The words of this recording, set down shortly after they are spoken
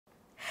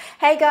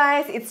Hey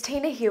guys, it's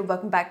Tina here.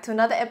 Welcome back to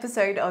another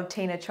episode of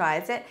Tina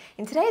Tries It.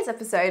 In today's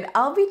episode,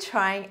 I'll be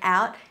trying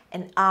out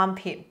an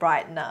armpit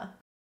brightener.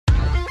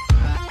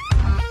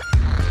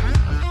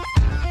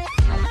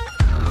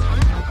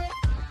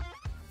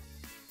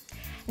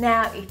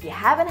 Now, if you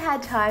haven't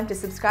had time to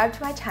subscribe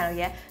to my channel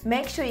yet,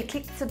 make sure you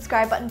click the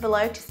subscribe button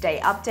below to stay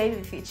updated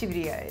with future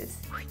videos.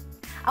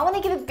 I want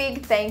to give a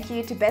big thank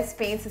you to Best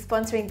Fiends for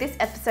sponsoring this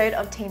episode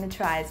of Tina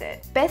Tries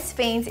It. Best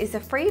Fiends is a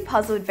free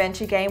puzzle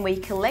adventure game where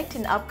you collect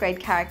and upgrade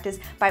characters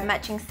by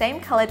matching same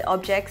coloured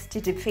objects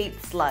to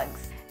defeat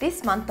slugs.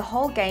 This month, the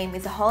whole game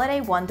is a holiday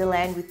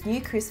wonderland with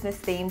new Christmas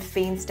themed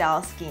Fiend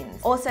style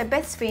skins. Also,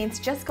 Best Fiends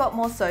just got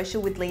more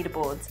social with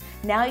leaderboards.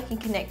 Now you can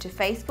connect to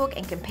Facebook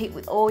and compete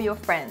with all your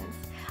friends.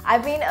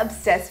 I've been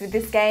obsessed with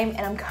this game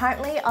and I'm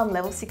currently on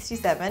level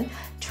 67.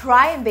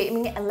 Try and beat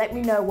me and let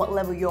me know what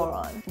level you're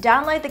on.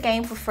 Download the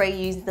game for free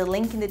using the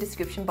link in the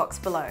description box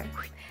below.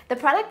 The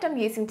product I'm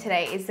using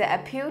today is the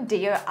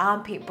A'pieu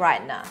Armpit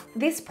Brightener.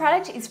 This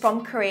product is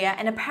from Korea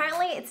and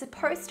apparently it's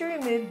supposed to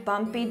remove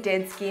bumpy,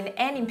 dead skin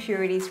and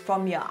impurities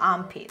from your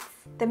armpits.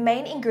 The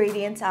main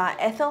ingredients are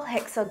ethyl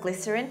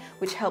hexaglycerin,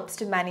 which helps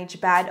to manage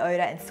bad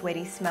odor and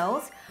sweaty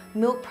smells,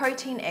 milk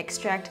protein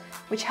extract,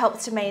 which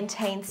helps to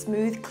maintain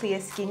smooth, clear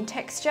skin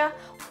texture,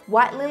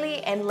 white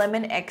lily and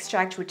lemon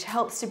extract, which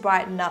helps to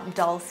brighten up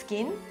dull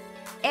skin,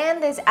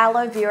 and there's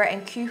aloe vera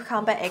and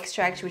cucumber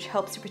extract, which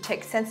helps to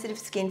protect sensitive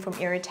skin from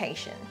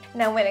irritation.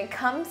 Now, when it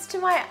comes to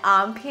my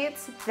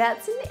armpits,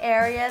 that's an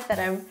area that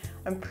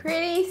I'm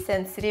pretty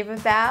sensitive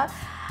about.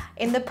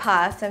 In the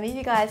past, some of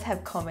you guys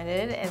have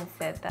commented and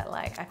said that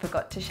I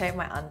forgot to shave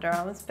my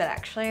underarms, but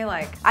actually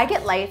I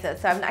get laser,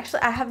 so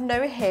I have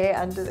no hair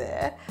under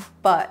there,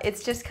 but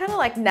it's just kind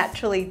of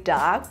naturally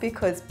dark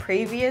because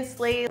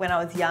previously when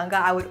I was younger,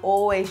 I would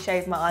always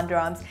shave my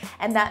underarms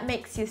and that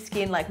makes your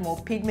skin more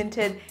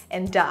pigmented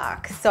and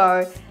dark.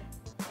 So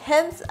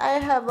hence I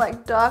have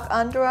dark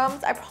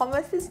underarms. I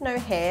promise there's no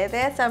hair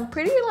there, so I'm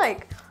pretty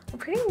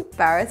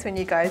embarrassed when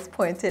you guys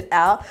point it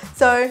out.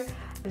 So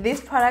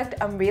this product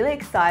I'm really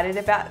excited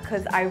about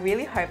because I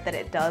really hope that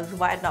it does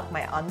whiten up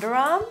my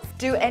underarms.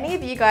 Do any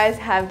of you guys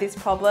have this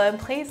problem?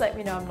 Please let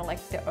me know I'm not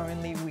the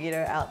only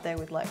weirdo out there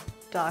with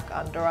dark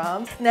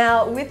underarms.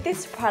 Now, with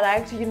this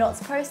product, you're not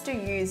supposed to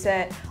use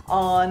it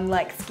on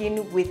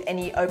skin with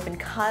any open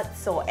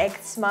cuts or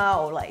eczema,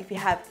 or if you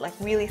have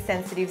really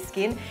sensitive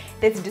skin.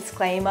 There's a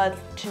disclaimer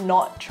to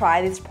not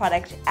try this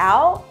product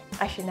out.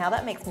 Actually, now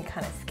that makes me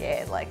kind of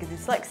scared. Is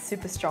this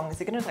super strong? Is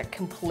it gonna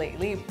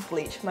completely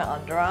bleach my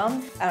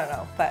underarms? I don't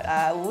know, but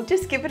we'll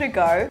just give it a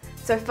go.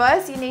 So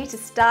first you need to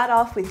start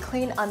off with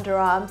clean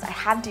underarms. I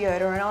have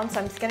deodorant on, so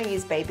I'm just gonna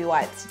use baby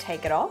wipes to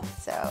take it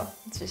off. So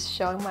it's just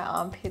showing my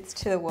armpits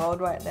to the world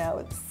right now.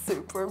 It's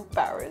super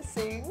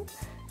embarrassing.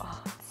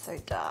 Oh, it's so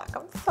dark.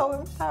 I'm so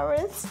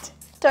embarrassed.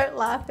 Don't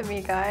laugh at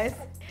me, guys.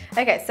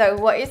 Okay, so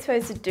what you're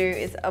supposed to do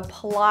is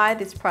apply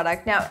this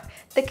product. Now,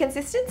 the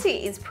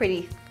consistency is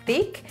pretty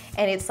thick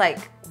and it's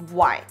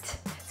white.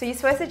 So you're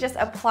supposed to just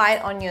apply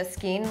it on your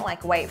skin,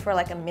 wait for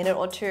a minute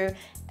or two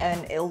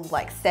and it'll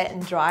set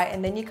and dry,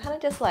 and then you kind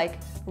of just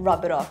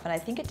rub it off, and I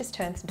think it just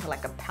turns into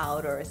a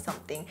powder or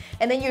something.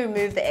 And then you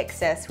remove the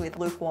excess with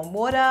lukewarm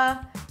water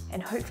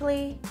and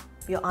hopefully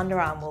your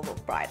underarm will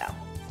look brighter.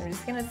 So I'm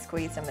just gonna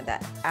squeeze some of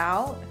that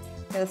out.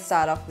 I'm gonna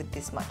start off with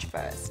this much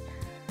first.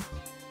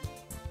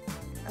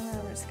 And then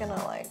I'm just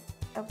gonna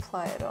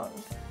apply it on.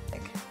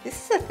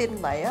 This is a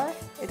thin layer.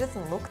 It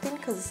doesn't look thin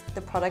because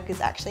the product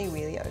is actually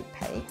really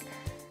opaque.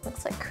 It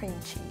looks like cream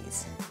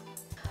cheese.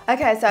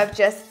 Okay, so I've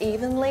just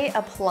evenly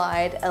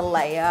applied a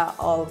layer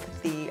of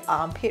the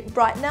armpit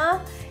brightener,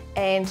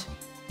 and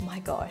oh my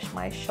gosh,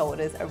 my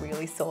shoulders are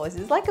really sore. This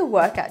is like a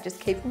workout,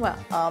 just keeping my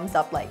arms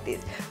up like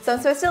this. So I'm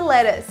supposed to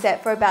let it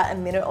set for about a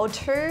minute or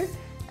two,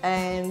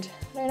 and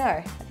I don't know,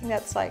 I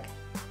think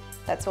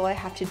that's all I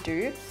have to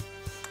do.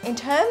 In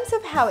terms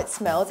of how it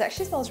smells, it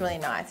actually smells really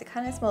nice. It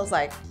kind of smells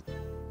like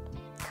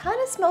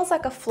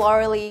a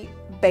florally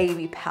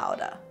baby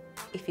powder,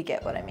 if you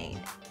get what I mean.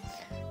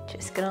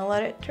 Just gonna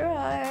let it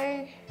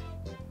dry.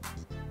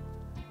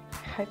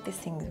 I hope this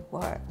thing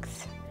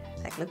works.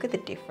 Look at the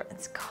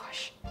difference,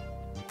 gosh.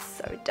 It's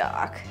so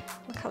dark.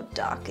 Look how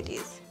dark it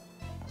is.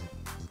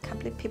 I can't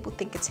believe people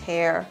think it's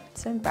hair.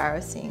 It's so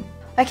embarrassing.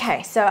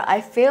 Okay, so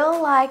I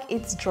feel like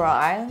it's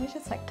dry. Let me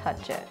just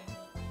touch it.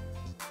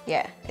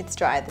 Yeah, it's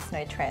dry, there's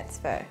no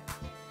transfer.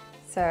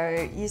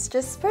 So you're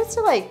just supposed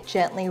to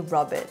gently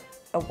rub it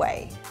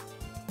away.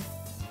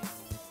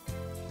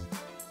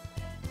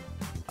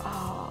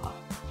 Oh,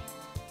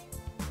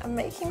 I'm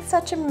making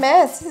such a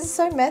mess. This is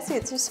so messy,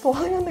 it's just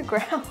falling on the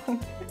ground.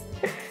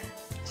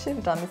 Should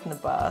have done this in the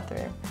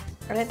bathroom.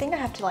 I don't think I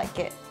have to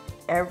get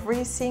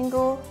every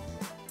single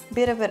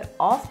bit of it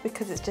off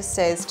because it just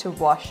says to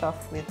wash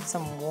off with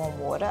some warm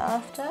water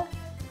after.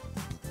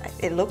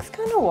 It looks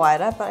kind of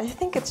whiter, but I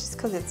think it's just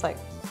because it's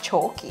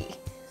chalky.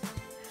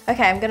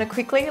 Okay, I'm gonna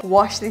quickly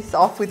wash this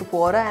off with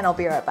water and I'll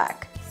be right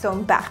back. So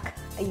I'm back.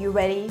 Are you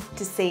ready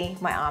to see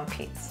my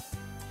armpits?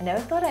 I never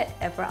thought I'd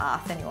ever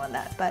ask anyone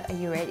that, but are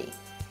you ready?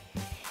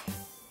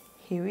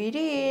 here it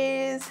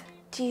is.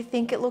 Do you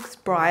think it looks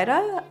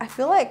brighter? I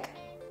feel like,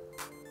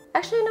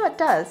 actually no, it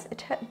does.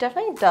 It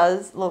definitely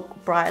does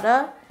look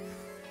brighter,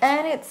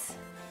 and it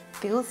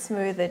feels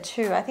smoother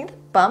too. I think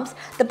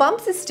the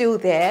bumps are still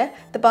there.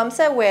 The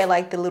bumps are where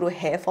like the little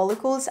hair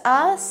follicles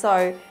are,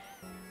 so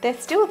they're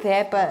still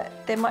there, but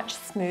they're much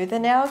smoother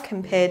now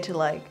compared to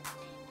like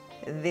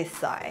this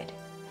side.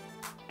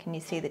 Can you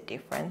see the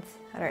difference?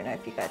 I don't know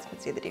if you guys can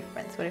see the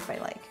difference. What if I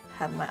like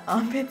have my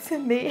armpits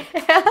in the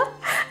air?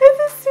 This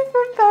is super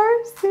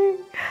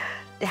embarrassing.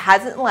 It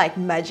hasn't like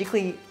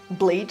magically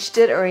bleached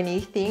it or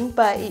anything,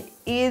 but it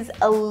is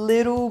a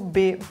little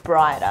bit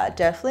brighter.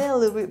 Definitely a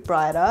little bit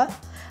brighter.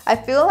 I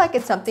feel like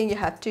it's something you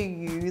have to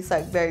use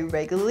like very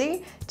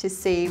regularly to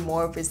see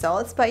more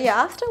results. But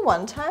yeah, after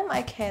one time,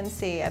 I can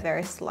see a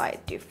very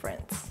slight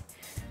difference.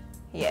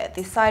 Yeah,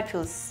 this side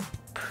feels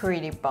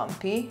pretty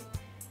bumpy.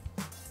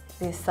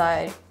 This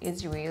side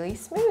is really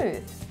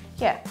smooth.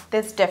 Yeah,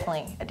 there's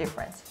definitely a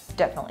difference.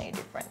 Definitely a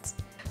difference.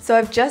 So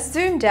I've just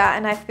zoomed out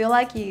and I feel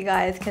like you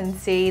guys can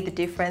see the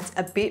difference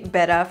a bit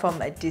better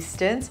from a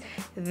distance.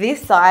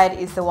 This side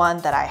is the one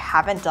that I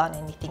haven't done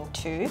anything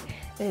to.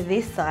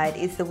 This side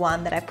is the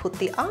one that I put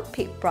the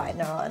armpit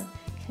brightener on.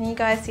 Can you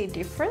guys see a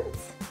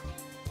difference?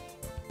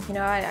 You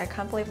know, I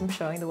can't believe I'm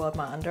showing the world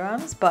my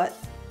underarms, but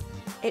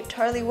it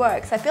totally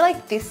works. I feel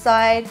like this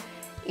side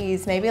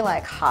is maybe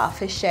like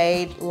half a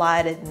shade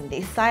lighter than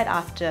this side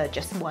after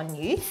just one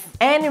use.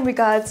 And in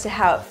regards to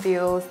how it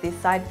feels, this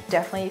side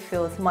definitely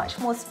feels much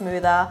more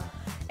smoother,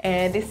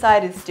 and this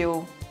side is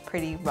still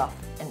pretty rough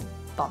and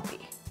bumpy.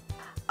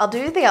 I'll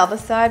do the other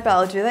side, but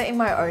I'll do that in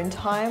my own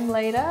time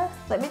later.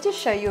 Let me just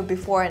show you a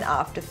before and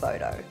after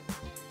photo.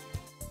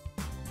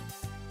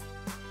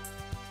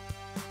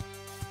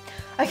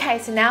 Okay,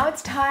 so now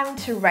it's time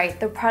to rate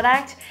the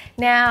product.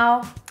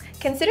 Now,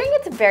 considering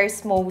it's a very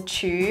small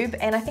tube,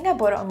 and I think I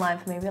bought it online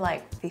for maybe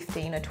like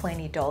 $15 or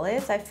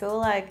 $20, I feel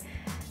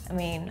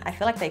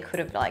like they could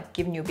have like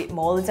given you a bit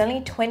more. There's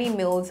only 20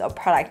 mils of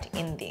product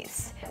in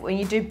this. When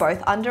you do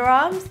both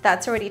underarms,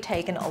 that's already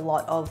taken a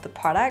lot of the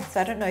product, so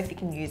I don't know if you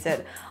can use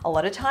it a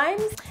lot of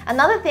times.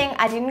 Another thing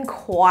I didn't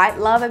quite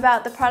love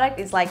about the product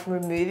is like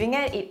removing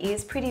it. It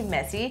is pretty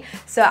messy,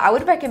 so I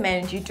would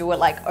recommend you do it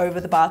like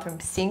over the bathroom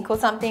sink or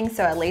something,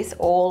 so at least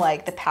all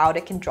like the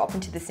powder can drop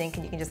into the sink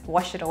and you can just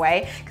wash it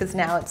away, because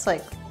now it's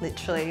like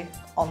literally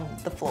on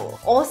the floor.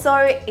 Also,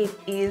 it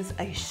is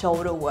a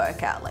shoulder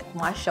workout. Like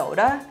my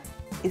shoulder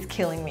is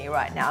killing me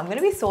right now. I'm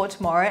gonna be sore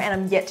tomorrow and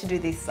I'm yet to do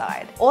this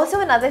side.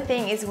 Also, another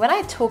thing is when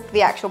I took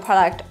the actual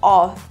product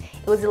off,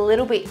 it was a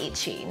little bit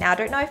itchy. Now I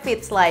don't know if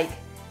it's like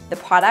the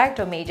product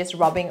or me just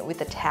rubbing it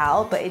with a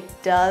towel, but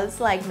it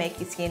does like make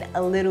your skin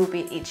a little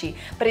bit itchy,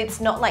 but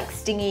it's not like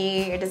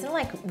stingy. It doesn't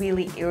like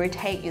really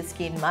irritate your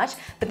skin much.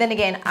 But then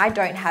again, I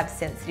don't have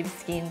sensitive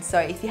skin, so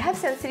if you have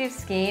sensitive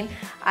skin,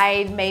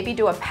 I'd maybe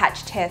do a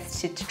patch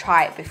test to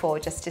try it before,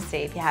 just to see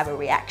if you have a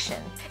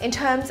reaction. In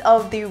terms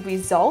of the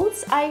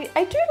results, I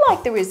do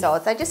like the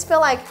results. I just feel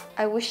like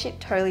I wish it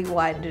totally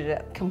whitened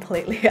it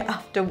completely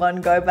after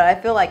one go, but I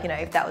feel like, you know,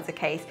 if that was the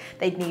case,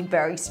 they'd need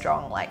very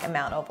strong like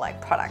amount of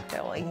like product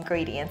or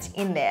ingredients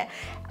in there.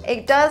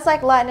 It does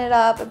like lighten it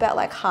up about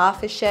like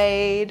half a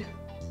shade,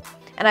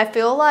 and I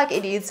feel like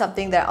it is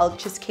something that I'll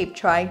just keep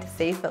trying to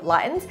see if it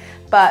lightens.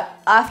 But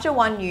after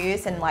one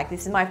use, and like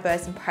this is my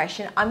first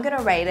impression, I'm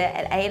gonna rate it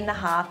at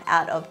 8.5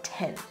 out of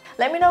 10.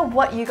 Let me know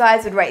what you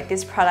guys would rate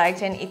this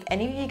product, and if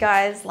any of you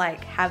guys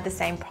like have the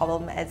same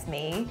problem as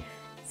me.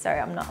 Sorry,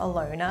 I'm not a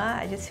loner.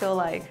 I just feel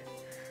like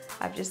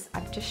I've just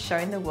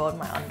shown the world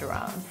my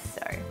underarms,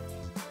 so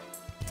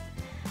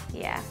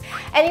yeah.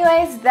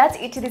 Anyways, that's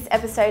it to this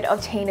episode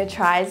of Tina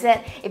Tries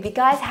It. If you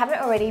guys haven't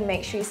already,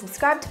 make sure you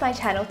subscribe to my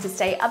channel to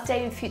stay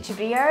updated with future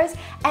videos,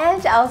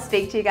 and I'll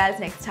speak to you guys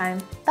next time.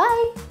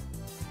 Bye!